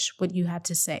finish what you had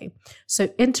to say. So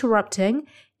interrupting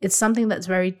is something that's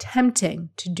very tempting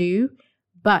to do,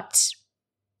 but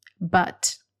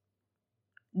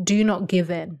do not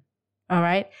give in, all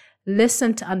right?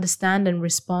 Listen to understand and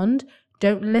respond.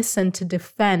 Don't listen to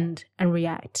defend and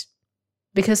react,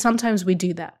 because sometimes we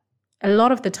do that. A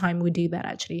lot of the time we do that,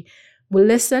 actually. We'll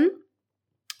listen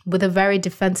with a very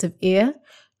defensive ear,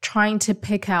 trying to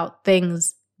pick out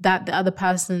things that the other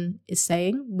person is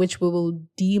saying, which we will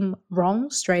deem wrong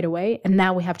straight away. And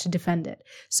now we have to defend it.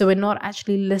 So we're not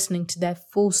actually listening to their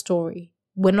full story.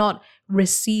 We're not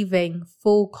receiving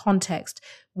full context.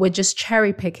 We're just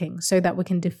cherry picking so that we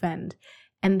can defend.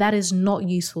 And that is not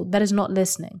useful. That is not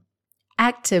listening.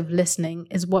 Active listening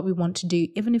is what we want to do,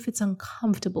 even if it's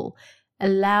uncomfortable.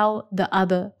 Allow the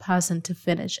other person to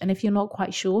finish. And if you're not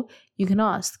quite sure, you can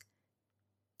ask,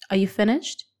 are you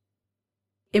finished?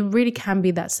 It really can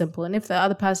be that simple. And if the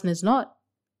other person is not,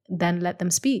 then let them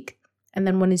speak. And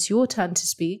then when it's your turn to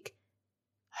speak,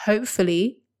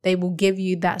 hopefully they will give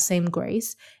you that same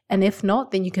grace. And if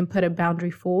not, then you can put a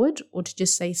boundary forward, or to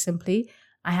just say simply,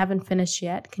 I haven't finished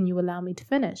yet. Can you allow me to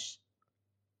finish?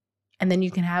 And then you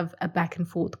can have a back and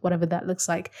forth, whatever that looks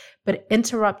like. But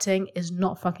interrupting is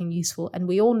not fucking useful. And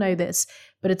we all know this,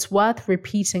 but it's worth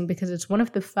repeating because it's one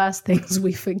of the first things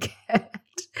we forget.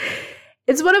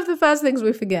 It's one of the first things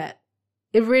we forget.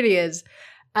 It really is.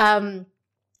 And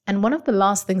one of the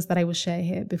last things that I will share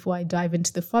here before I dive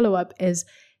into the follow-up is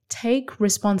take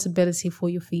responsibility for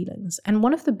your feelings. And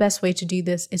one of the best way to do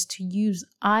this is to use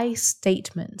I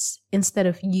statements instead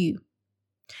of you.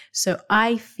 So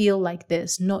I feel like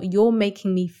this, not you're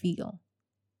making me feel.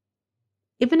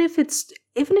 Even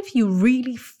if you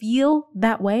really feel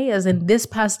that way, as in this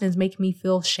person is making me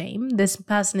feel shame, this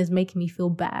person is making me feel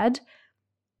bad,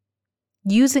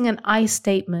 using an I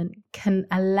statement can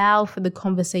allow for the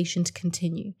conversation to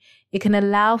continue. It can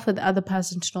allow for the other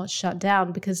person to not shut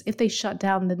down, because if they shut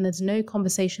down, then there's no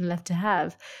conversation left to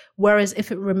have. Whereas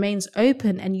if it remains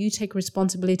open and you take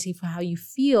responsibility for how you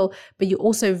feel, but you're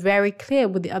also very clear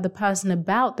with the other person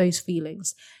about those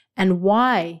feelings and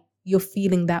why you're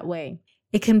feeling that way,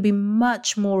 it can be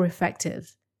much more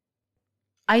effective.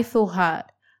 I feel hurt.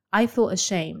 I feel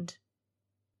ashamed.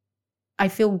 I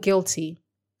feel guilty.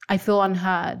 I feel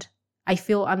unheard. I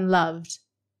feel unloved.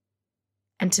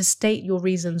 And to state your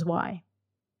reasons why.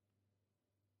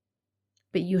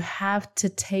 But you have to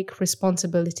take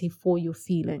responsibility for your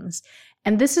feelings.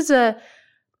 And this is a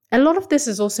lot of this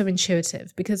is also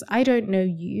intuitive, because I don't know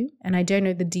you and I don't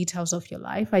know the details of your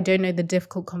life. I don't know the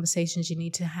difficult conversations you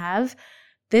need to have.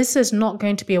 This is not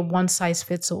going to be a one size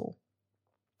fits all.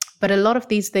 But a lot of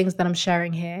these things that I'm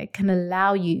sharing here can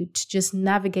allow you to just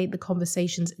navigate the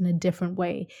conversations in a different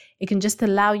way. It can just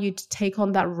allow you to take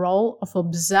on that role of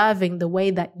observing the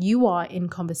way that you are in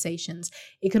conversations.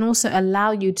 It can also allow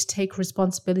you to take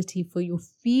responsibility for your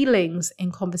feelings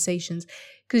in conversations,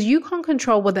 because you can't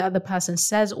control what the other person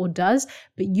says or does,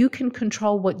 but you can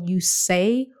control what you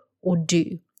say or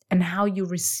do and how you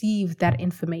receive that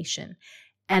information.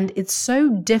 And it's so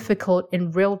difficult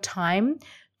in real time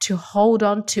to hold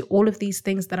on to all of these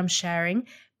things that I'm sharing.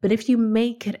 But if you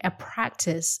make it a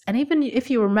practice, and even if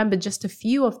you remember just a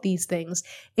few of these things,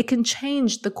 it can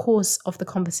change the course of the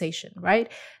conversation,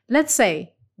 right? Let's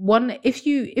say if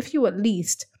you at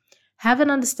least have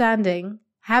an understanding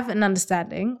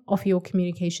of your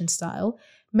communication style,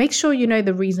 make sure you know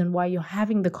the reason why you're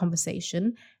having the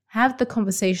conversation, have the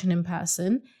conversation in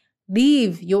person,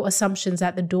 leave your assumptions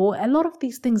at the door. A lot of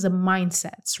these things are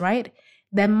mindsets, right?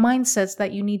 They're mindsets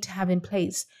that you need to have in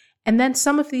place. And then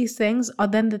some of these things are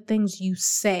then the things you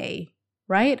say,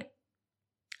 right?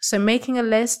 So making a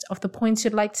list of the points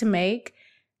you'd like to make,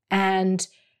 and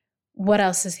what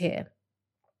else is here?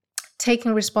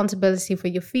 Taking responsibility for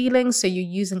your feelings. So you're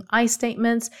using I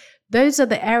statements. Those are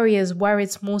the areas where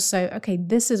it's more so, okay,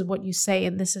 this is what you say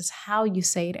and this is how you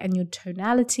say it and your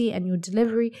tonality and your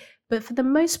delivery. But for the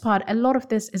most part, a lot of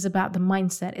this is about the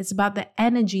mindset. It's about the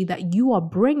energy that you are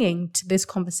bringing to this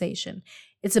conversation.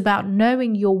 It's about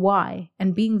knowing your why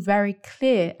and being very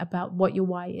clear about what your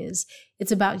why is.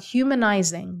 It's about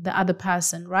humanizing the other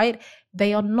person, right?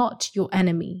 They are not your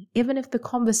enemy. Even if the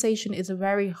conversation is a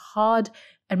very hard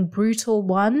and brutal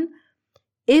one,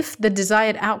 if the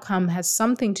desired outcome has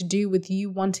something to do with you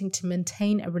wanting to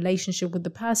maintain a relationship with the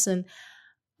person,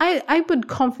 I would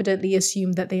confidently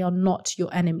assume that they are not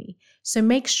your enemy. So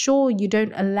make sure you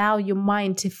don't allow your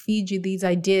mind to feed you these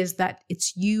ideas that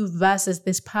it's you versus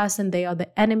this person. They are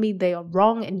the enemy, they are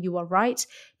wrong, and you are right,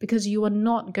 because you are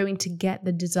not going to get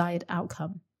the desired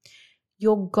outcome.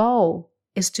 Your goal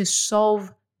is to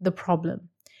solve the problem.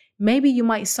 Maybe you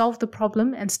might solve the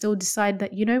problem and still decide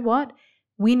that, you know what,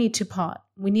 we need to part.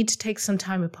 We need to take some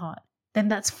time apart. Then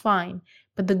that's fine.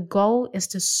 But the goal is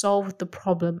to solve the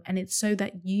problem, and it's so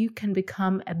that you can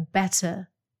become a better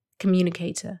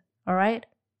communicator. All right?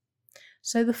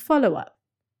 So the follow-up.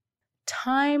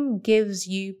 Time gives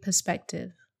you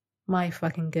perspective. My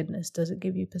fucking goodness, does it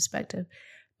give you perspective?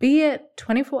 Be it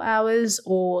 24 hours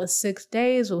or 6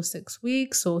 days or 6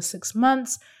 weeks or 6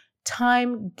 months,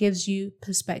 time gives you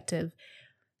perspective.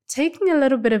 Taking a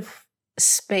little bit of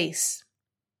space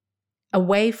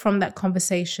away from that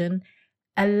conversation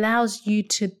allows you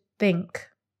to think.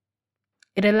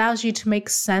 It allows you to make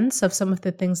sense of some of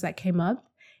the things that came up.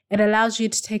 It allows you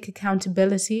to take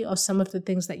accountability of some of the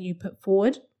things that you put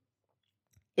forward.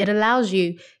 It allows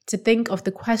you to think of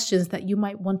the questions that you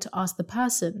might want to ask the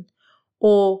person,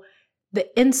 or the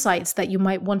insights that you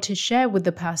might want to share with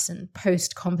the person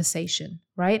post-conversation,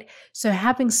 right? So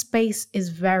having space is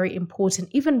very important.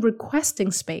 Even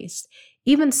requesting space,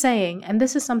 even saying, and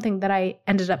this is something that I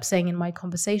ended up saying in my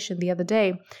conversation the other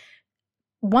day,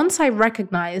 once I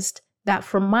recognized that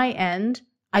from my end,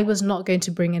 I was not going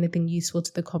to bring anything useful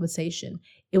to the conversation,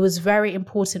 it was very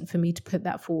important for me to put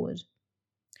that forward.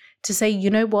 To say, you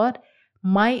know what?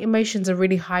 My emotions are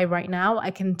really high right now. I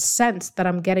can sense that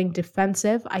I'm getting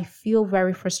defensive. I feel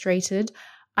very frustrated.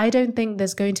 I don't think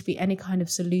there's going to be any kind of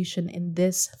solution in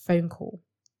this phone call.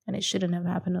 And it shouldn't have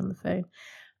happened on the phone.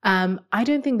 I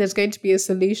don't think there's going to be a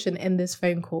solution in this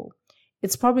phone call.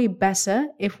 It's probably better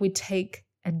if we take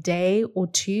a day or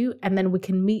two and then we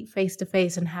can meet face to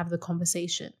face and have the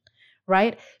conversation,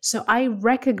 right? So I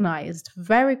recognized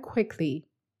very quickly,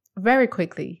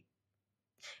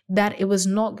 that it was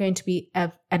not going to be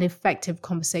an effective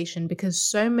conversation because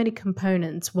so many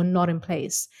components were not in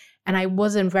place. And I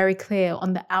wasn't very clear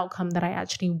on the outcome that I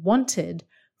actually wanted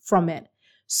from it.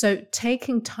 So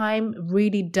taking time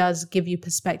really does give you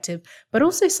perspective. But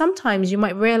also sometimes you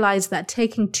might realize that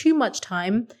taking too much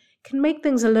time can make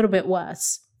things a little bit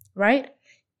worse, right?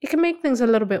 It can make things a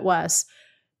little bit worse.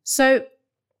 So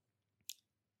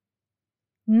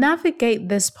navigate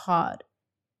this part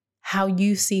how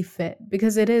you see fit,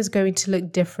 because it is going to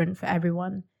look different for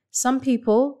everyone. Some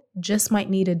people just might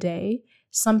need a day.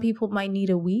 Some people might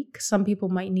need a week. Some people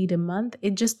might need a month.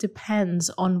 It just depends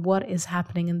on what is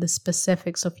happening in the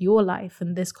specifics of your life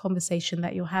and this conversation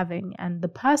that you're having and the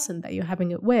person that you're having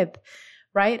it with,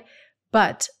 right?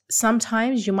 But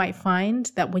sometimes you might find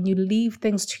that when you leave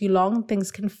things too long, things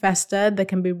can fester. There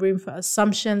can be room for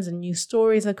assumptions and new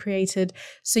stories are created.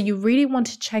 So you really want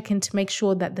to check in to make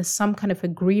sure that there's some kind of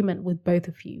agreement with both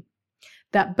of you,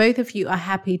 that both of you are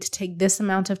happy to take this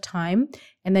amount of time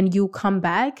and then you'll come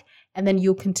back and then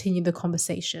you'll continue the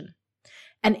conversation.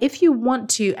 And if you want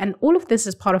to, and all of this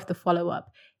is part of the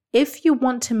follow-up, if you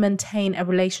want to maintain a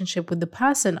relationship with the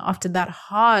person after that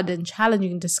hard and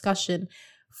challenging discussion,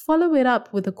 follow it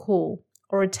up with a call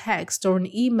or a text or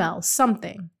an email,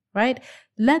 something, right?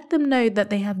 Let them know that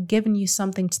they have given you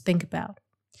something to think about.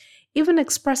 Even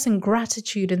expressing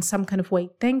gratitude in some kind of way.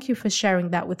 Thank you for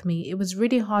sharing that with me. It was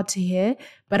really hard to hear,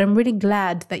 but I'm really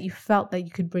glad that you felt that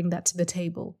you could bring that to the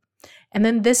table. And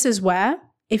then this is where,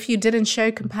 if you didn't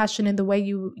show compassion in the way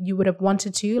you would have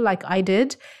wanted to, like I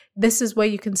did, this is where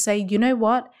you can say, you know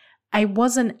what? I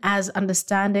wasn't as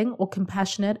understanding or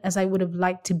compassionate as I would have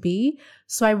liked to be.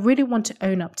 So I really want to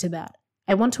own up to that.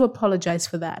 I want to apologize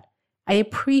for that. I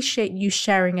appreciate you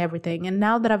sharing everything. And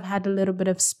now that I've had a little bit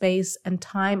of space and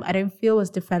time, I don't feel as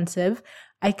defensive.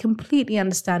 I completely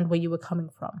understand where you were coming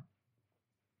from.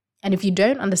 And if you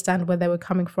don't understand where they were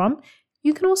coming from,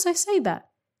 you can also say that.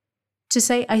 To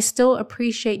say, I still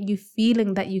appreciate you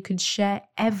feeling that you could share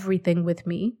everything with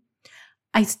me.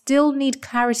 I still need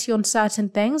clarity on certain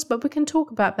things, but we can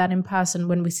talk about that in person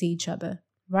when we see each other,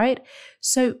 right?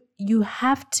 So you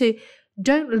have to,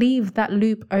 don't leave that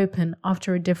loop open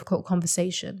after a difficult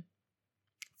conversation.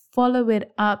 follow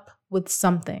it up with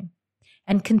something.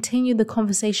 And continue the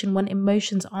conversation when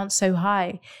emotions aren't so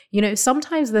high.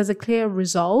 Sometimes there's a clear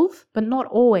resolve, but not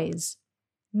always.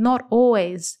 Not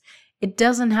always. It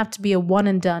doesn't have to be a one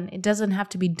and done. It doesn't have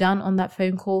to be done on that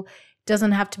phone call. It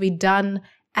doesn't have to be done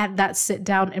at that sit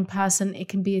down in person. It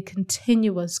can be a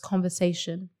continuous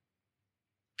conversation.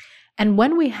 And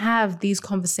when we have these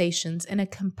conversations in a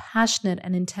compassionate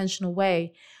and intentional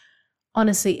way,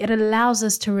 honestly, it allows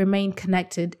us to remain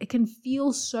connected. It can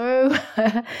feel so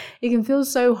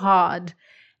hard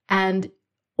and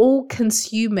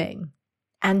all-consuming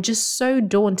and just so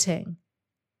daunting.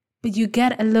 But you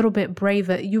get a little bit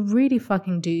braver. You really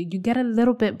fucking do. You get a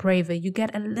little bit braver. You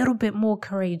get a little bit more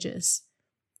courageous.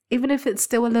 Even if it's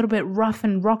still a little bit rough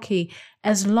and rocky,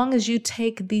 as long as you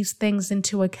take these things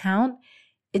into account,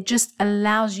 it just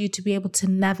allows you to be able to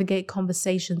navigate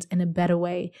conversations in a better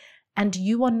way. And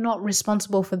you are not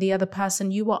responsible for the other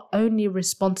person. You are only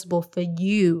responsible for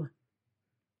you.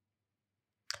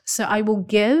 So I will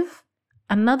give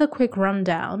another quick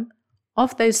rundown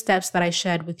of those steps that I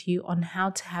shared with you on how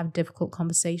to have difficult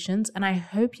conversations. And I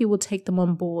hope you will take them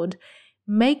on board.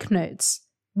 Make notes.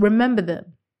 Remember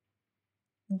them.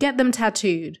 Get them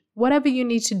tattooed. Whatever you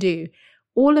need to do.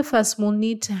 All of us will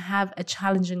need to have a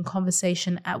challenging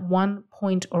conversation at one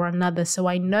point or another. So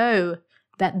I know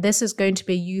that this is going to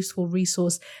be a useful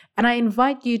resource. And I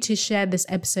invite you to share this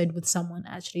episode with someone,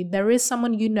 actually. There is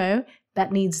someone you know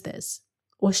that needs this.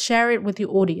 Or share it with your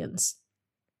audience.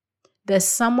 There's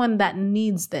someone that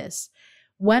needs this.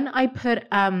 When I put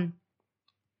a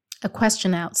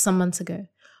question out some months ago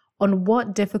on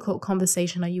what difficult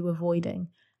conversation are you avoiding,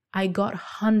 I got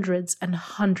hundreds and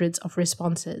hundreds of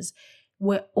responses.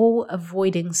 We're all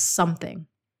avoiding something.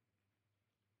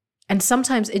 And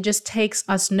sometimes it just takes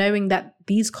us knowing that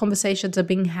these conversations are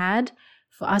being had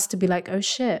for us to be like, oh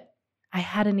shit, I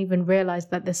hadn't even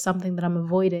realized that there's something that I'm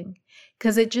avoiding.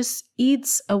 Because it just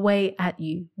eats away at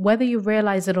you, whether you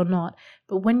realize it or not.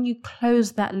 But when you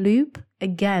close that loop,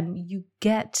 again, you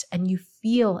get and you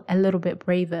feel a little bit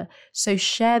braver. So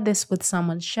share this with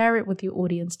someone, share it with your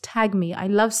audience, tag me. I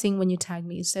love seeing when you tag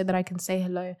me so that I can say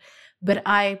hello. But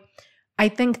I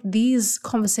think these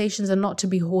conversations are not to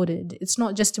be hoarded. It's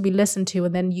not just to be listened to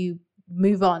and then you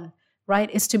move on, right?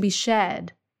 It's to be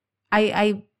shared.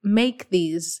 I make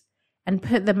these and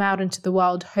put them out into the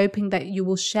world, hoping that you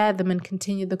will share them and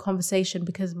continue the conversation,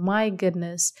 because my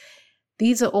goodness,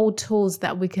 these are all tools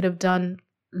that we could have done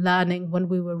learning when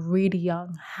we were really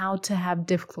young, how to have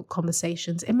difficult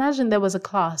conversations. Imagine there was a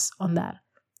class on that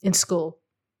in school.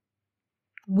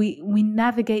 We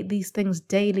navigate these things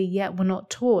daily, yet we're not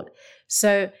taught.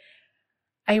 So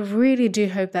I really do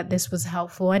hope that this was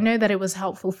helpful. I know that it was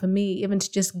helpful for me even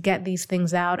to just get these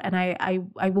things out. And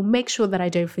I will make sure that I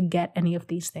don't forget any of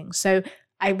these things. So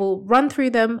I will run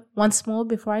through them once more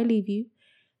before I leave you.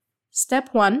 Step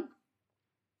 1,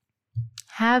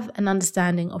 have an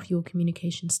understanding of your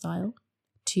communication style.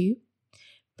 2,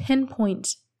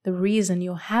 pinpoint the reason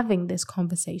you're having this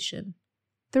conversation.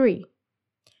 3,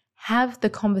 have the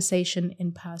conversation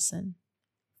in person.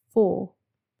 4,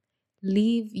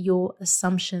 leave your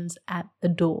assumptions at the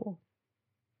door.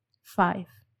 5,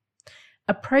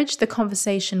 approach the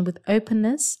conversation with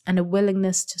openness and a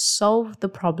willingness to solve the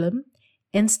problem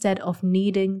instead of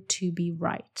needing to be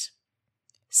right.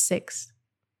 6,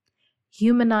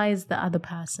 humanize the other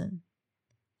person.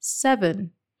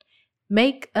 7,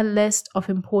 make a list of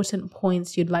important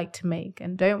points you'd like to make,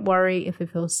 and don't worry if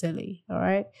it feels silly, all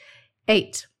right?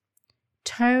 8,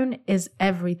 tone is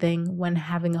everything when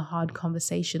having a hard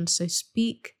conversation, so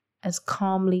speak as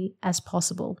calmly as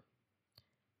possible.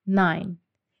 9,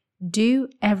 do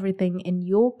everything in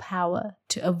your power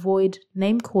to avoid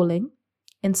name-calling,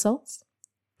 insults,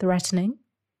 threatening,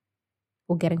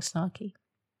 or getting snarky.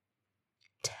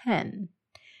 10,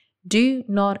 do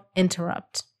not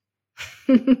interrupt.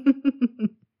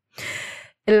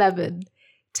 11,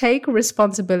 take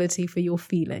responsibility for your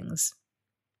feelings.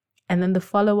 And then the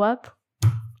follow-up,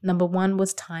 number 1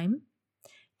 was time.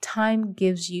 Time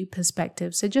gives you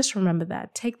perspective. So just remember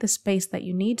that. Take the space that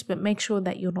you need, but make sure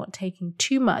that you're not taking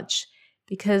too much,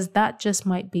 because that just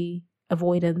might be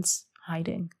avoidance,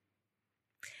 hiding.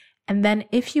 And then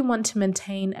if you want to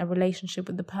maintain a relationship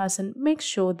with the person, make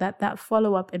sure that that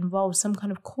follow-up involves some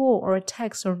kind of call or a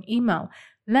text or an email.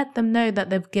 Let them know that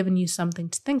they've given you something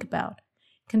to think about.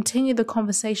 Continue the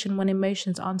conversation when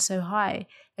emotions aren't so high.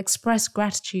 Express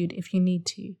gratitude if you need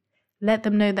to. Let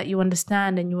them know that you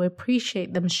understand and you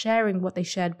appreciate them sharing what they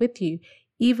shared with you,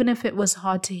 even if it was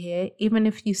hard to hear, even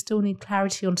if you still need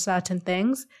clarity on certain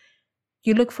things.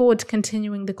 You look forward to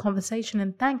continuing the conversation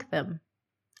and thank them.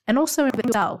 And also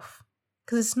yourself,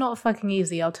 Because it's not fucking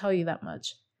easy, I'll tell you that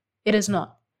much. It is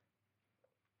not.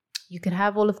 You could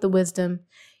have all of the wisdom.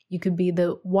 You could be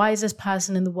the wisest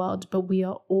person in the world, but we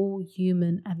are all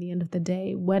human at the end of the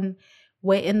day. When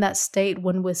we're in that state,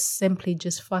 when we're simply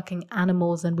just fucking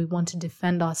animals and we want to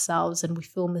defend ourselves and we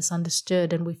feel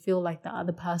misunderstood and we feel like the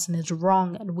other person is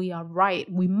wrong and we are right,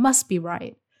 we must be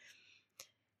right.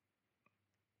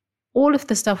 All of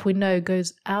the stuff we know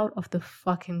goes out of the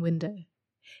fucking window.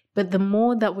 But the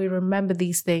more that we remember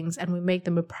these things and we make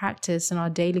them a practice in our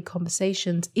daily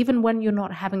conversations, even when you're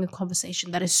not having a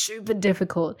conversation that is super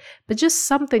difficult, but just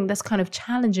something that's kind of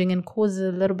challenging and causes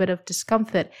a little bit of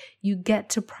discomfort, you get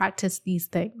to practice these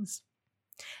things.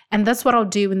 And that's what I'll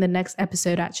do in the next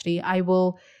episode, actually. I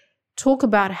will talk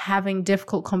about having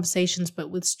difficult conversations, but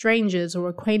with strangers or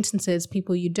acquaintances,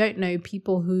 people you don't know,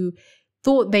 people who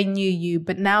thought they knew you,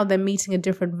 but now they're meeting a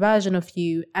different version of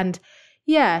you. And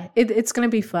yeah, it's going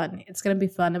to be fun. It's going to be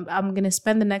fun. I'm going to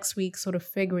spend the next week sort of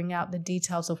figuring out the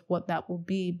details of what that will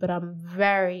be, but I'm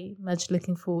very much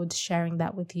looking forward to sharing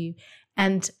that with you.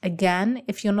 And again,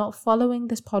 if you're not following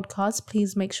this podcast,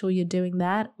 please make sure you're doing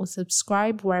that or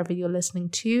subscribe wherever you're listening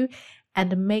to,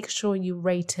 and make sure you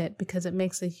rate it because it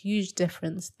makes a huge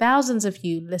difference. Thousands of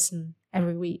you listen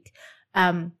every week.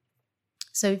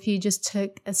 So if you just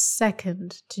took a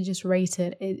second to just rate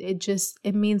it,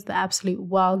 it means the absolute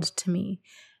world to me.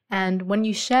 And when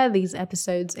you share these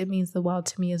episodes, it means the world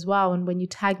to me as well. And when you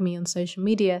tag me on social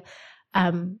media,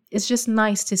 it's just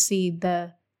nice to see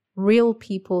the real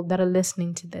people that are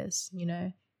listening to this, you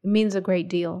know. It means a great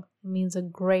deal. It means a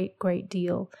great, great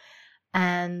deal.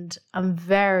 And I'm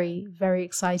very, very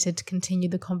excited to continue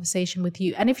the conversation with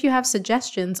you. And if you have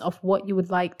suggestions of what you would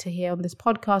like to hear on this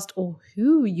podcast or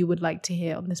who you would like to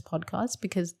hear on this podcast,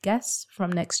 because guests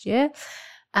from next year,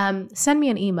 send me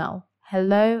an email,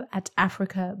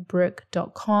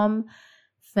 hello@africabrook.com.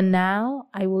 For now,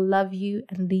 I will love you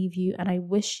and leave you, and I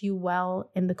wish you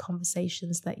well in the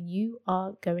conversations that you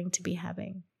are going to be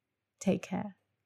having. Take care.